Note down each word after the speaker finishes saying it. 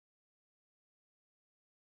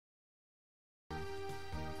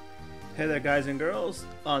Hey there guys and girls,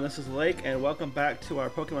 this is Lake and welcome back to our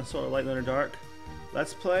Pokemon Sword Light Lunar Dark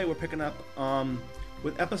Let's Play. We're picking up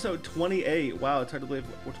with episode 28. Wow, it's hard to believe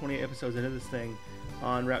we're 28 episodes into this thing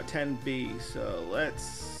on Route 10B. So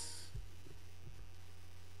let's...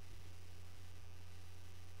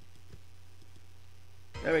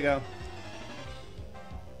 There we go.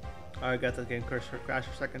 Alright, got the game crash for a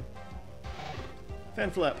second.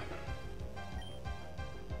 Fan flip.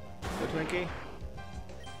 Go Twinkie.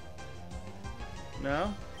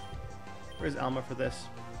 No? Where's Alma for this?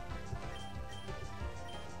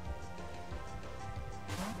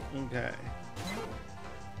 Okay.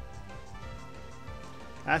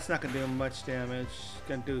 That's not gonna do much damage. It's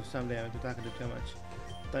gonna do some damage, but not gonna do too much.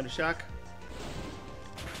 Thunder Shock.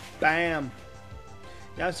 Bam!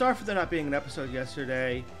 Yeah, I'm sorry for there not being an episode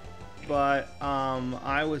yesterday, but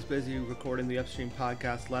I was busy recording the Upstream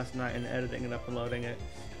podcast last night and editing and uploading it.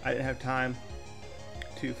 I didn't have time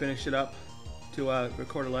to finish it up, to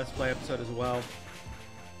record a Let's Play episode as well.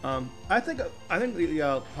 I think the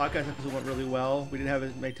podcast episode went really well. We didn't have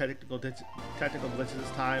as many technical glitches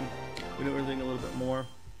this time. We knew we were doing a little bit more.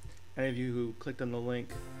 Any of you who clicked on the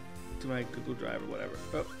link to my Google Drive or whatever.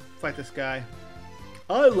 Oh, fight this guy.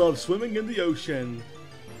 I love swimming in the ocean.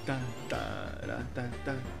 Da, da, da, da,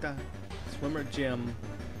 da, da. Swimmer Jim.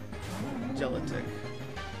 Gelatic.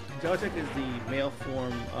 Gelatic is the male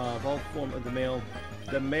form, evolved form of the male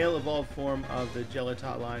evolved form of the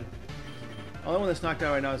Gelatot line. The only one that's knocked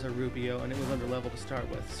out right now is a Roobeo, and it was under level to start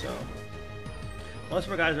with, so... Most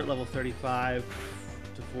of our guys are at level 35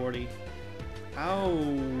 to 40. Ow!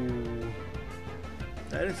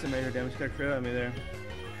 That is some major damage. You got a crit on me there.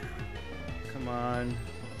 Come on.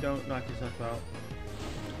 Don't knock yourself out.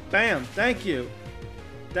 Bam! Thank you!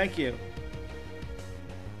 Thank you.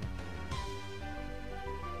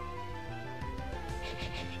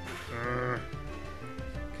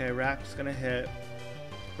 Okay, Rap's gonna hit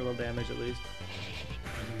for a little damage at least.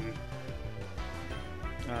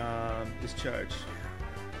 Discharge.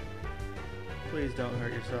 Please don't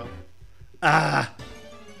hurt yourself. Ah!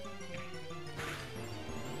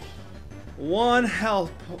 1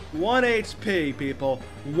 health, 1 HP, people.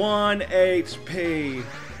 1 HP.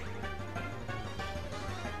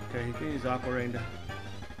 Okay, he can use Aqua Rain to...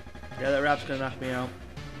 Yeah, that Rap's gonna knock me out.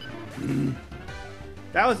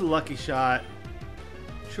 That was a lucky shot.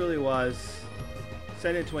 Truly was.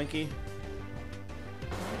 Send in Twinkie.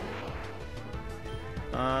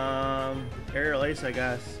 Aerial Ace, I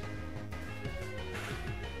guess.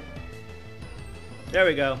 There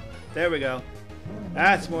we go. There we go.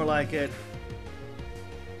 That's more like it.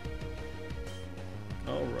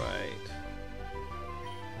 Alright.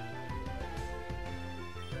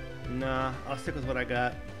 Nah, I'll stick with what I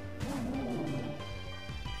got.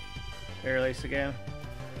 Aerial Ace again.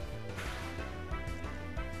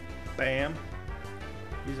 Bam.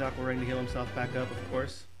 Use Aqua Ring to heal himself back up, of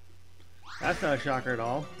course. That's not a shocker at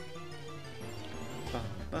all. Ba,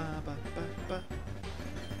 ba, ba, ba, ba.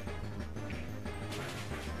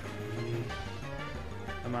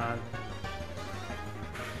 Come on.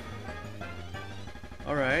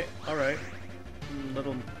 Alright, alright.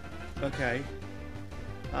 Little... Okay.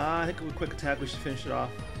 I think with a quick attack we should finish it off.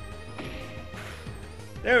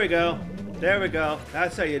 There we go. There we go.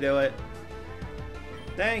 That's how you do it.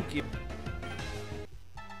 Thank you.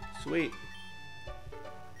 Sweet.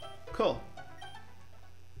 Cool.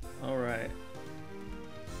 Alright.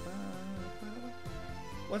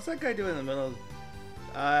 What's that guy doing in the middle?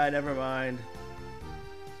 Never mind.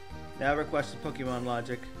 Never question Pokemon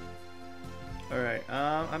logic. Alright,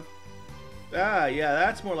 yeah,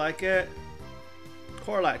 that's more like it.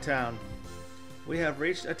 Coralite Town. We have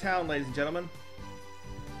reached a town, ladies and gentlemen.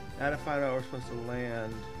 Now to find out where we're supposed to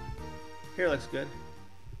land. Here looks good.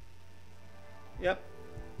 Yep.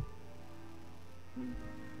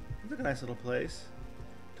 It's a nice little place.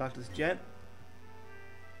 Talk to this gent.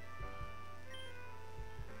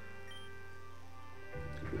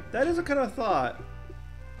 That is a kind of thought.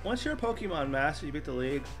 Once you're a Pokemon master, you beat the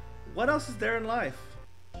league. What else is there in life?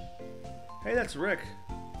 Hey, that's Rick.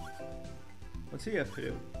 What's he up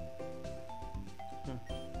to?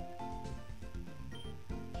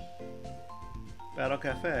 Battle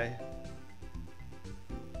Cafe.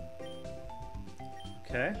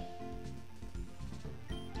 Okay.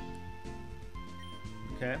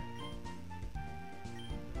 Okay.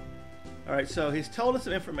 Alright, so he's told us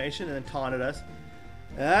some information and then taunted us.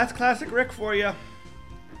 That's classic Rick for you.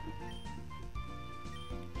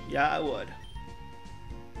 Yeah, I would.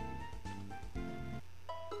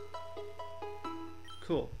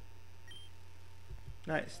 Cool.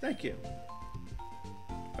 Nice, thank you.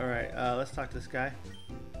 Alright, let's talk to this guy.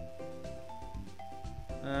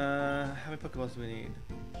 How many Pokeballs do we need?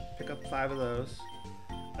 Pick up 5 of those.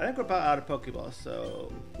 I think we're about out of Pokeballs,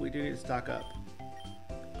 so we do need to stock up.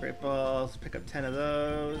 Great Balls, pick up 10 of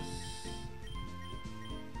those.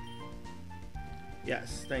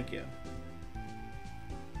 Yes, thank you.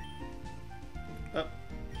 Oh,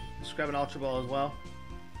 let's grab an Ultra Ball as well.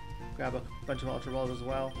 Grab a bunch of Ultra Balls as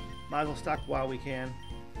well. Might as well stock while we can.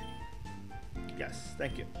 Yes,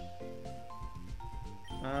 thank you.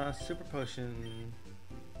 Super Potion.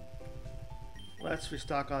 Let's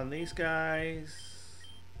restock on these guys.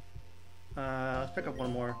 Let's pick up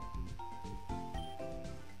one more.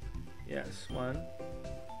 Yes, one.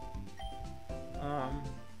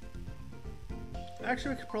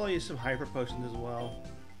 Actually, we could probably use some Hyper Potions as well.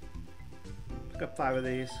 Pick up 5 of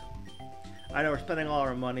these. I know we're spending all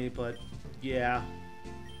our money, but yeah.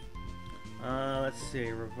 Let's see,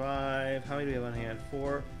 revive. How many do we have on hand?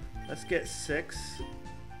 4. Let's get 6.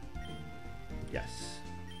 Yes.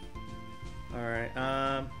 Alright,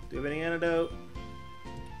 do we have any antidote?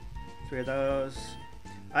 3 of those.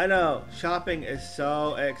 I know, shopping is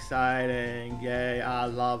so exciting. Yay, I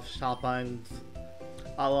love shopping.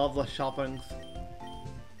 I love the shopping.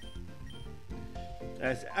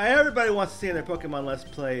 Everybody wants to see in their Pokemon Let's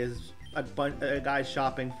Play is a guy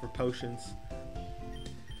shopping for potions.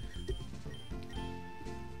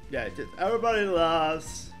 Yeah, just everybody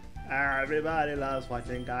loves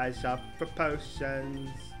watching guys shop for potions.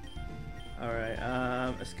 Alright,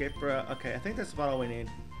 escape route. Okay, I think that's about all we need.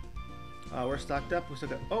 We're stocked up. We still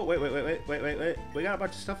got. Oh, wait. We got a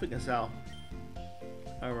bunch of stuff we can sell.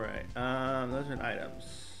 Alright, those are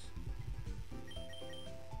items.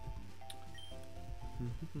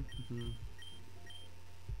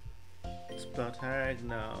 Spell tag,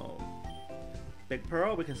 no. Big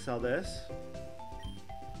Pearl, we can sell this.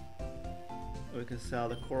 We can sell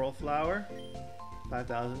the Coral Flower,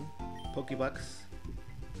 5,000. Pokebucks.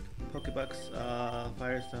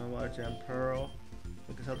 Firestone, Water Gem, Pearl.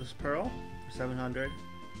 We can sell this Pearl for 700.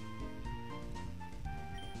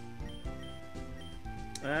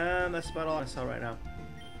 And that's about all I sell right now.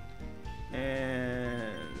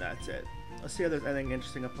 And that's it. Let's see if there's anything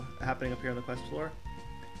interesting happening up here on the quest floor.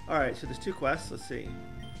 Alright, so there's 2 quests. Let's see.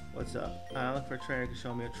 What's up? I look for a trainer who can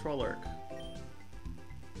show me a Trollark.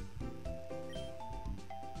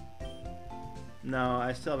 No,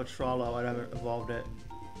 I still have a Trollo. I haven't evolved it.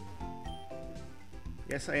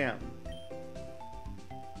 Yes, I am.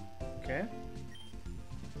 Okay.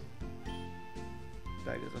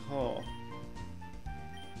 Bag as a whole.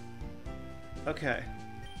 Okay.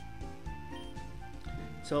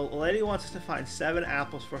 So, a lady wants us to find 7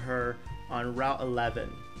 apples for her on Route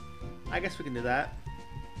 11. I guess we can do that.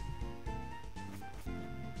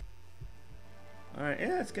 Alright,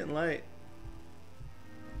 yeah, it's getting late.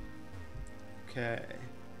 Okay.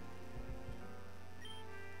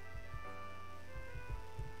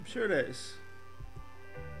 I'm sure it is.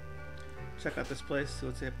 Check out this place, see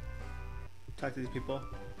what's up. Talk to these people.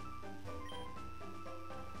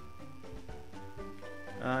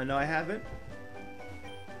 No, I haven't.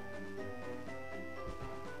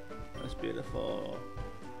 That's beautiful.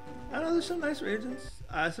 I know there's some nice regions.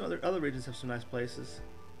 Some other regions have some nice places,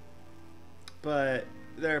 but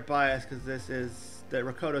they're biased because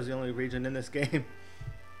Rakoto is the only region in this game.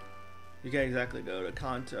 You can't exactly go to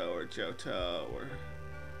Kanto or Johto or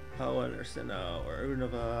Hoenn or Sinnoh or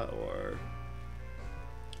Unova or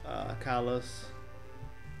Kalos.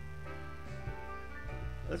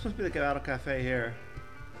 This must be the Gelato Cafe here.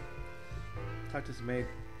 Talk to this maid.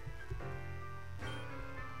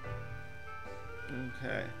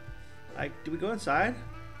 Okay. Do we go inside?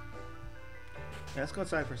 Yeah, let's go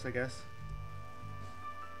inside first, I guess.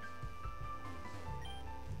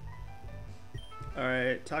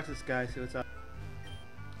 Alright, talk to this guy, see what's up.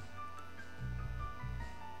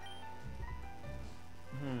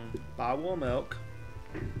 Bottle of milk.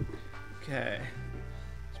 Okay.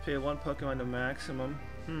 Let's pay 1 Pokemon to maximum.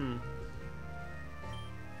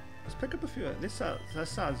 Let's pick up a few. That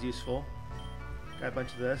sounds useful. Got a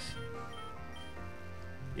bunch of this.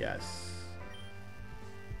 Yes.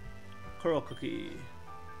 Coral Cookie.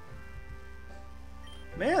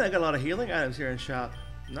 Man, I got a lot of healing items here in shop.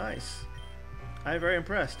 Nice. I'm very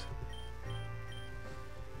impressed.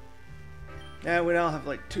 And we now have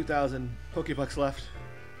like 2,000 Pokebucks left.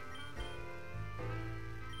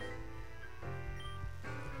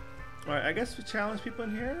 Alright, I guess we challenge people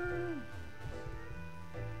in here.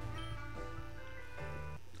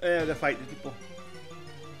 Yeah, I gotta fight these people.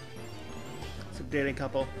 It's a dating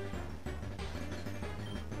couple.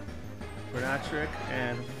 Vernatric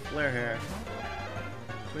and Flare Hair.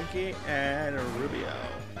 Twinkie and Roobeo.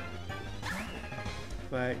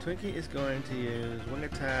 But Twinkie is going to use Wing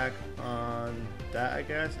Attack on that, I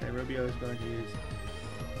guess, and Roobeo is going to use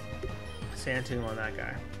Sand Tomb on that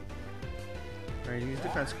guy. Alright, use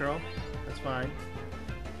Defense Curl. That's fine.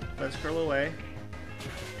 Defense Curl away.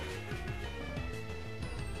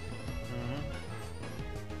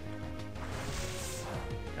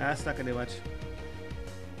 That's not going to do much.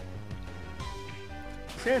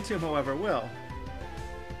 Sand Tomb, however, will.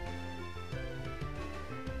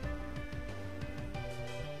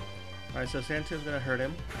 Alright, so Sand Tomb's going to hurt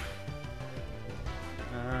him.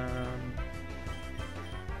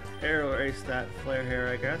 Arrow Ace that Flare Hair,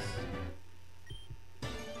 I guess.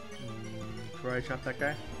 Karate Chop that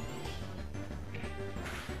guy.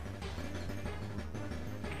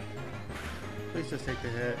 Please just take the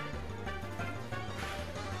hit.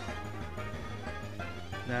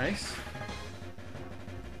 Nice.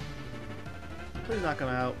 Please knock him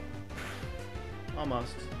out.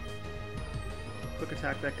 Almost. Quick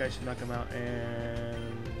attack, that guy should knock him out,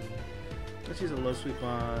 and let's use a low sweep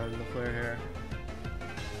on the Flare Hair.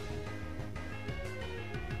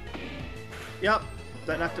 Yep,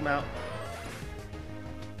 that knocked him out.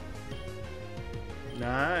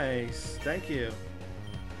 Nice, thank you.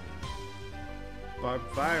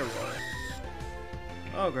 Viral.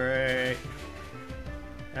 Oh great.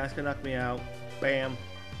 That's gonna knock me out. Bam.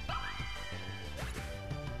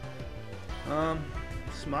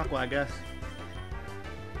 Smockwa, I guess.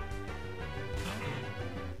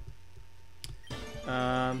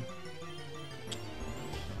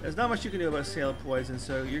 There's not much you can do about Sail Poison,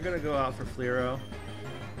 so you're gonna go out for Fleero.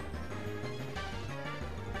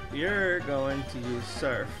 You're going to use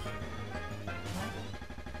Surf.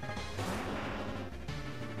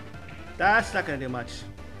 That's not gonna do much.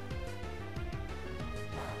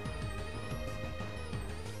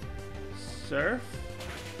 Surf?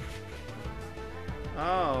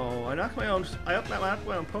 Oh, I knocked my own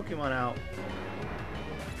Pokemon out.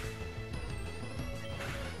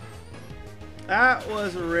 That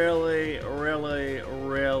was really, really,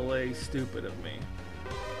 really stupid of me.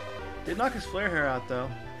 Did knock his Flare Hair out though.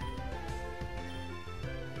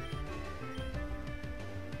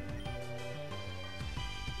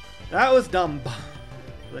 That was dumb.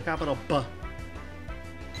 With a capital B.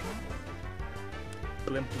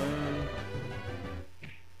 Blim blim.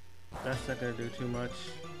 That's not gonna do too much.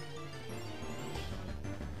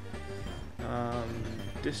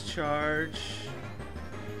 Discharge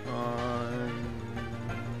on.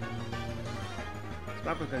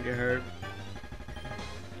 Spappa's gonna get hurt.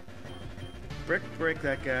 Brick break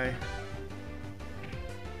that guy.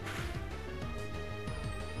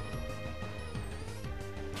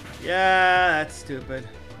 Yeah, that's stupid.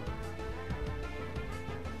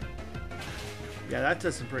 Yeah, that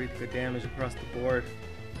does some pretty good damage across the board.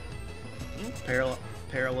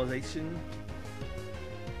 Paralyzation.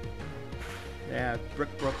 Yeah,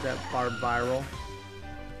 Brick broke that Barb Viral.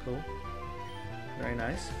 Cool. Very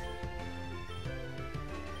nice.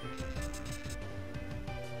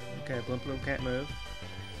 Okay, Blimp Bloom can't move.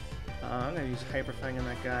 I'm going to use Hyper Fang on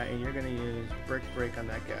that guy, and you're going to use Brick Break on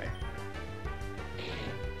that guy.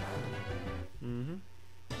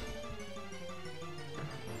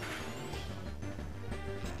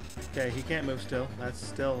 Okay, he can't move still.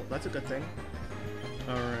 That's a good thing.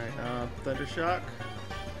 Alright, Thunder Shock.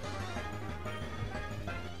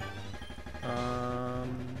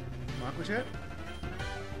 Aqua Jet.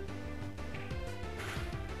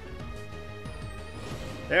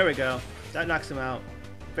 There we go. That knocks him out.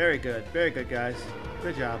 Very good, guys.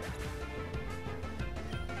 Good job.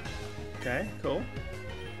 Okay, cool.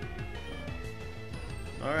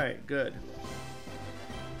 Alright, good.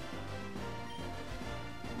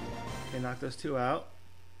 Okay, knock those two out.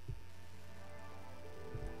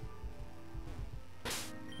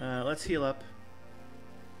 Let's heal up.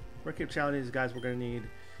 We're gonna keep challenging these guys we're gonna need.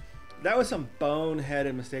 That was some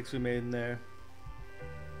boneheaded mistakes we made in there.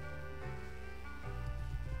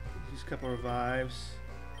 Use a couple revives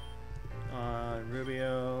on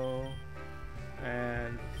Roobeo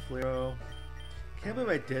and Fleero. Can't believe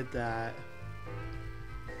I did that.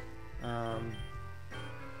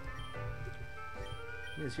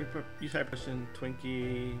 Use Hyper Potion,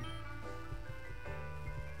 Twinkie,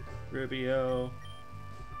 Roobeo.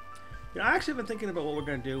 You know, I actually been thinking about what we're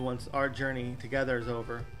going to do once our journey together is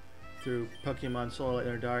over through Pokemon Soul, Light,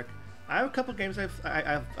 and Dark. I have a couple games I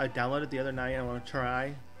downloaded the other night I want to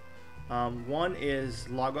try. One is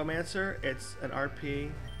Logomancer. It's an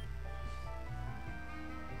RP.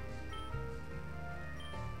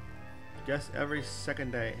 I guess every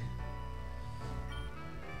second day.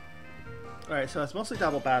 Alright, so it's mostly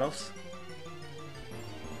double battles.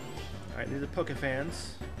 Alright, these are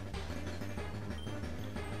Pokefans.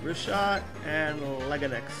 Rushot and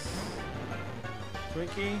Legonix.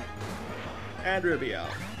 Twinkie and Roobeo.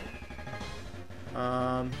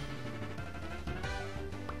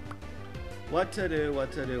 What to do?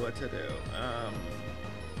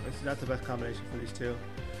 This is not the best combination for these two.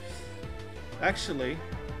 Actually,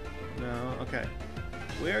 no, okay.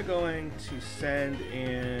 We're going to send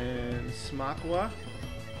in Smakwa.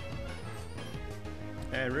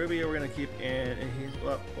 And Roobeo we're going to keep in, and he's,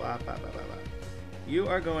 You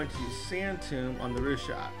are going to use Sand Tomb on the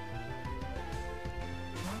Rushot.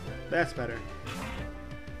 That's better.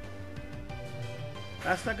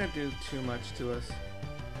 That's not going to do too much to us.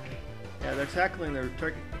 Yeah, they're attacking the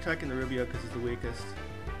Roobeo because he's the weakest.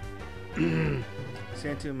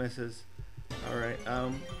 Sand Tomb misses. Alright,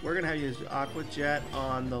 we're going to have you use Aqua Jet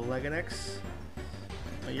on the Legonix.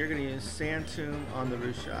 And you're going to use Sand Tomb on the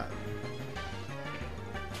Rushot.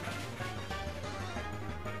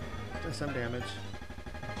 Does some damage.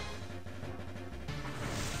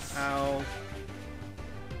 Ow.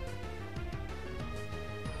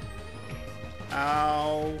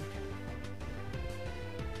 Ow.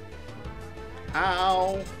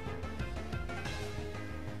 Ow.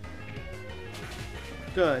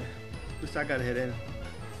 Good. At least I got a hit in.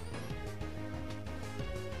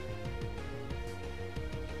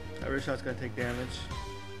 That Rushot's gonna take damage.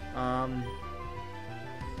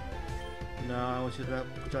 No, I want you to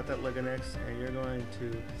put out that Legonix, and you're going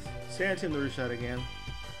to Sand Tomb the Rushot again.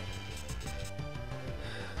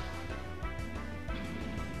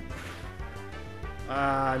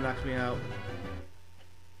 Ah, knocked me out.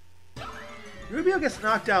 Roobeo gets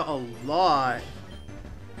knocked out a lot.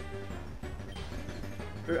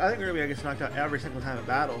 I think Roobeo gets knocked out every single time it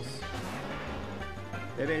battles.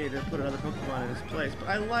 They may need to put another Pokemon in his place, but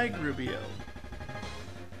I like Roobeo.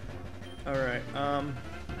 Alright,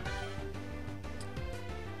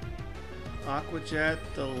 Aqua Jet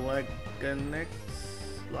the Legonix.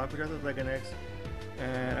 Aqua Jet the Legonix.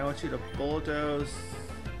 And I want you to bulldoze.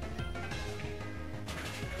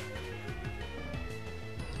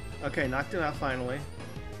 Okay, knocked him out finally.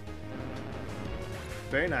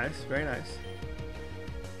 Very nice, very nice.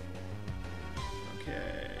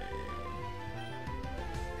 Okay.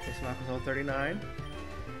 This knock was level 39.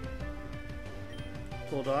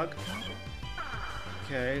 Bulldog.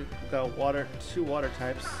 Okay, we got water, 2 water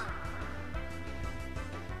types.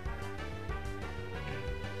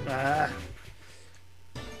 Ah.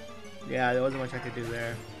 Yeah, there wasn't much I could do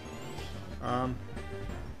there.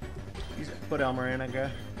 Put Elmer in, I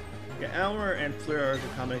guess. Yeah, Elmer and Fleur are a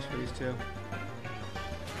good combination for these two.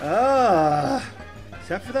 Ah,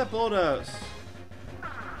 except for that bulldoze. I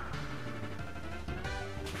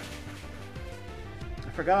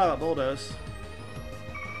forgot about bulldoze.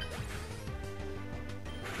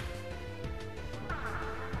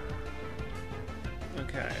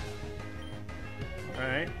 Okay. All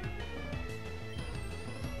right.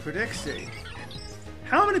 Predixie.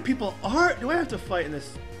 How many people do I have to fight in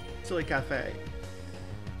this silly cafe?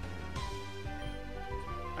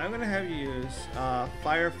 I'm gonna have you use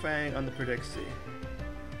Fire Fang on the Predixie.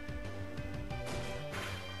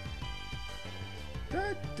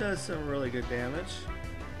 That does some really good damage.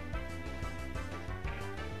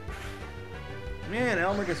 Man,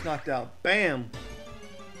 Elmer gets knocked out. Bam!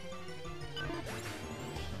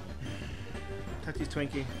 Touchy's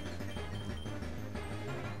Twinkie.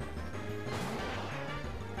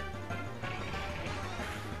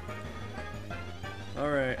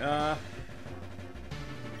 Alright,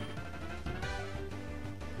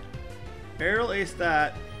 Barrel Ace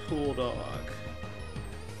that Bulldog.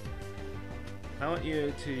 I want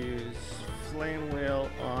you to use Flame Wheel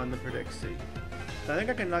on the Predixie. I think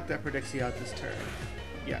I can knock that Predixie out this turn.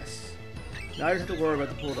 Yes. Now I just have to worry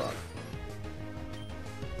about the Bulldog.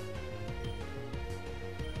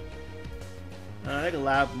 I think a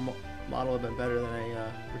lab model would have been better than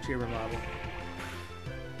a retriever model.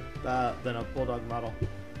 Than a Bulldog model.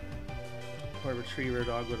 Or a retriever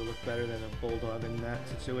dog would have looked better than a Bulldog in that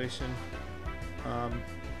situation.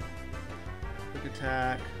 Quick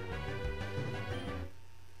attack.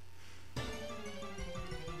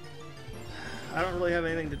 I don't really have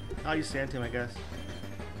anything to. I'll use Sand Tomb, I guess.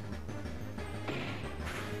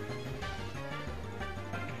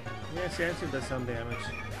 Yeah, Sand Tomb does some damage.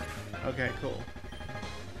 Okay, cool.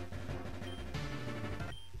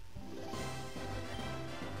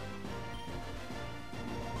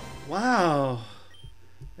 Wow.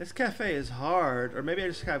 This cafe is hard. Or maybe I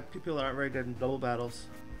just have people that aren't very good in double battles.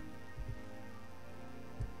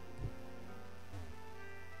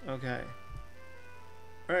 Okay.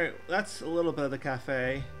 Alright, that's a little bit of the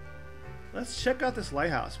cafe. Let's check out this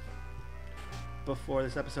lighthouse. before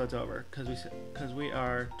this episode's over, because we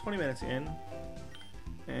are 20 minutes in,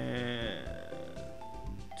 and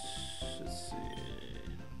let's see.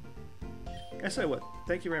 Yes, I would.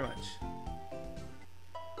 Thank you very much.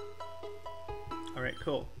 All right,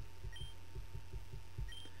 cool.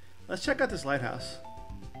 Let's check out this lighthouse.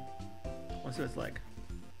 Let's see what it's like.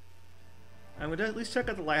 I'm gonna at least check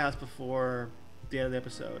out the lighthouse before the end of the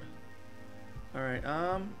episode. All right.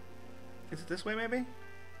 Is it this way, maybe?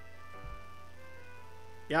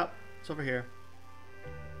 Yep, it's over here.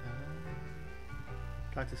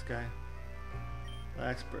 Talk to this guy.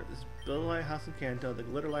 Expert. This is build a lighthouse in Kanto, the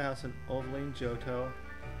glitter lighthouse in Ovaline, Johto,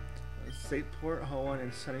 Sateport, Hoenn,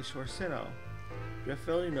 and Sunny Shore, Sinnoh.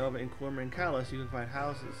 Driftville, Nova, and Cormorant Kalos, you can find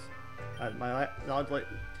houses.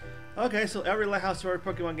 Okay, so every lighthouse story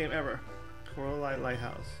Pokemon game ever. Coralite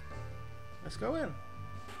Lighthouse. Let's go in.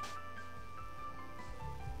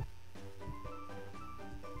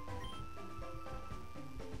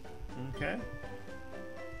 Okay.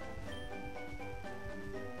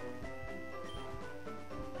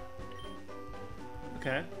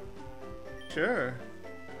 Okay. Sure.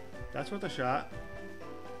 That's worth a shot.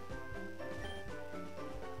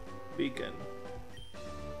 Beacon.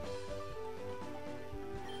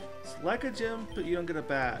 It's like a gym, but you don't get a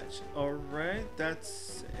badge. Alright,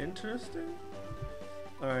 that's interesting.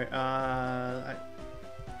 Alright,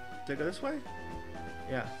 did I go this way?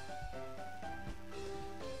 Yeah.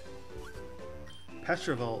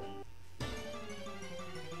 Petravolt.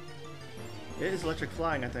 It is electric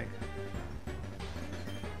flying, I think.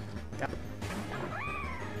 Yeah.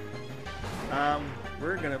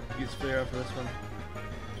 We're gonna use Flareon for this one.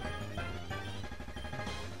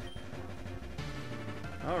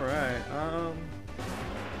 Alright,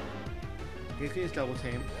 you can use Double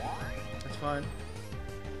Team. That's fine.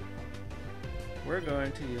 We're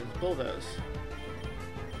going to use Bulldoze.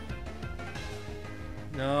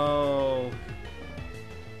 No.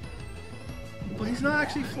 Well, he's not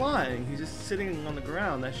actually flying. He's just sitting on the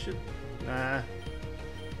ground. That should... Nah.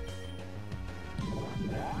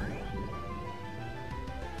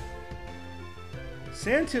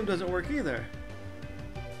 Sand Tomb doesn't work either.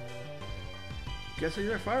 Guess these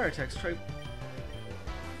are fire attacks. Try...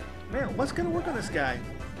 Man, what's gonna work on this guy?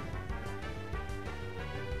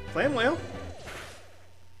 Flame Whale?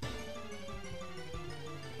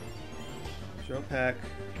 Show pack.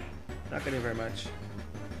 Not gonna do very much.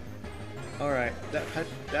 Alright,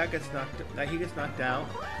 that gets knocked... he gets knocked out.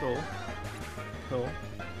 Cool. Cool.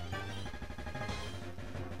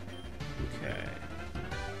 Okay.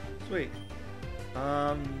 Sweet.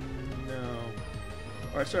 No.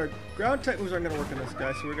 Alright, sorry. Ground type moves aren't going to work on this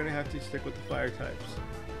guy, so we're going to have to stick with the fire types.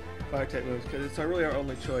 Fire type moves, because it's really our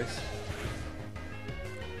only choice.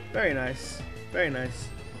 Very nice. Very nice.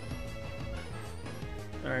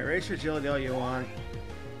 Alright, raise your agility all you want.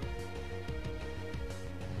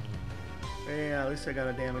 Yeah, at least I got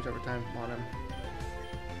a damage over time on him.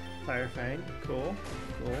 Fire Fang. Cool.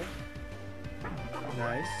 Cool.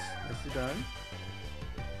 Nice. Nicely done.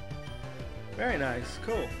 Very nice.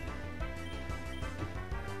 Cool.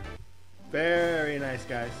 Very nice,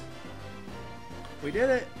 guys. We did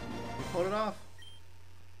it. We pulled it off.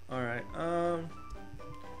 Alright,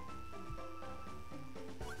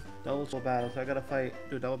 double battle. So I gotta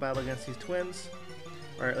do a double battle against these twins.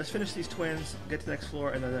 Alright, let's finish these twins, get to the next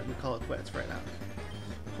floor, and then we call it quits right now.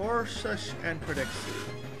 Horseshush and Predixie.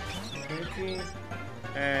 Pinky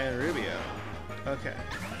and Roobeo. Okay.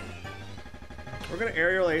 We're gonna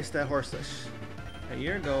aerial ace that Horseshush. And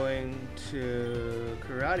you're going to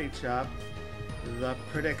Karate Chop the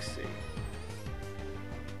Predixie.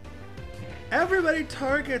 Everybody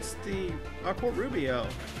targets our poor Roobeo.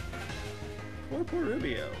 Poor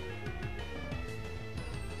Roobeo.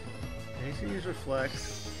 He's gonna use Reflect.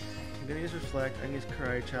 I'm gonna use Reflect. I'm gonna use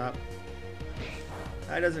Karate Chop.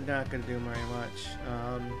 That doesn't not gonna do very much.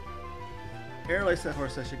 Air Lace that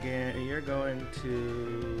Horseshush again, and you're going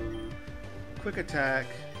to Quick Attack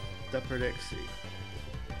the Predixie.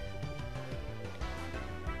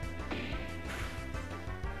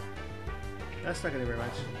 That's not gonna do very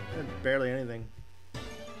much. Barely anything.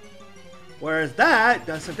 Whereas that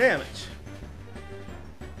does some damage.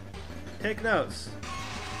 Take notes.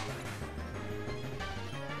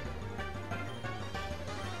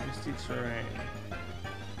 Misty Terrain.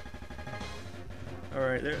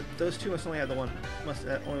 Alright, those two must only have the one.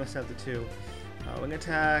 Only must have the two. Wing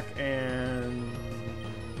Attack and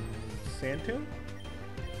Sand Tomb?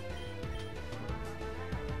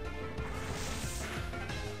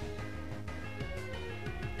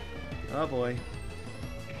 Oh boy.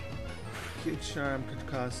 Cute Charm could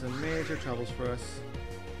cause some major troubles for us.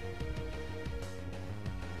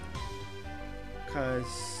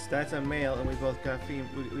 Cause that's a male, and we both got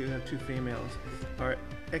we have 2 females. Our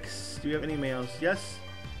X, do you have any males? Yes.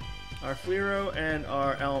 Our Fleero and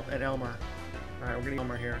our Elmer. All right, we're getting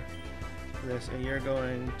Elmer here for this, and you're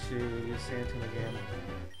going to Santum again.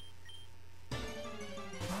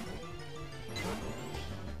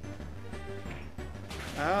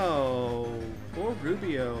 Oh, poor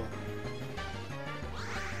Roobeo.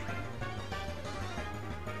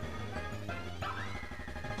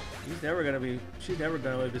 She's never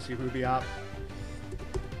gonna live to see Ruby up.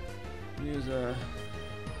 Use a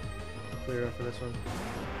Fleero for this one.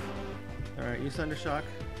 Alright, use Thundershock.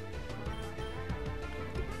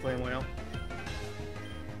 Flame Whale.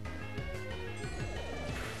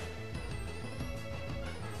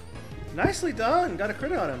 Nicely done! Got a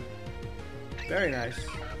crit on him. Very nice.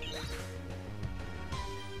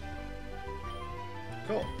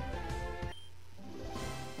 Cool.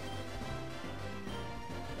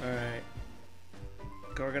 Alright.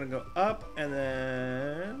 We're gonna go up, and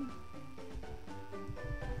then...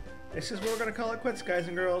 this is where we're gonna call it quits, guys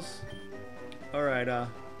and girls. Alright,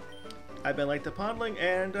 I've been Like the Pondling,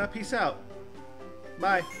 and peace out.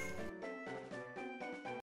 Bye.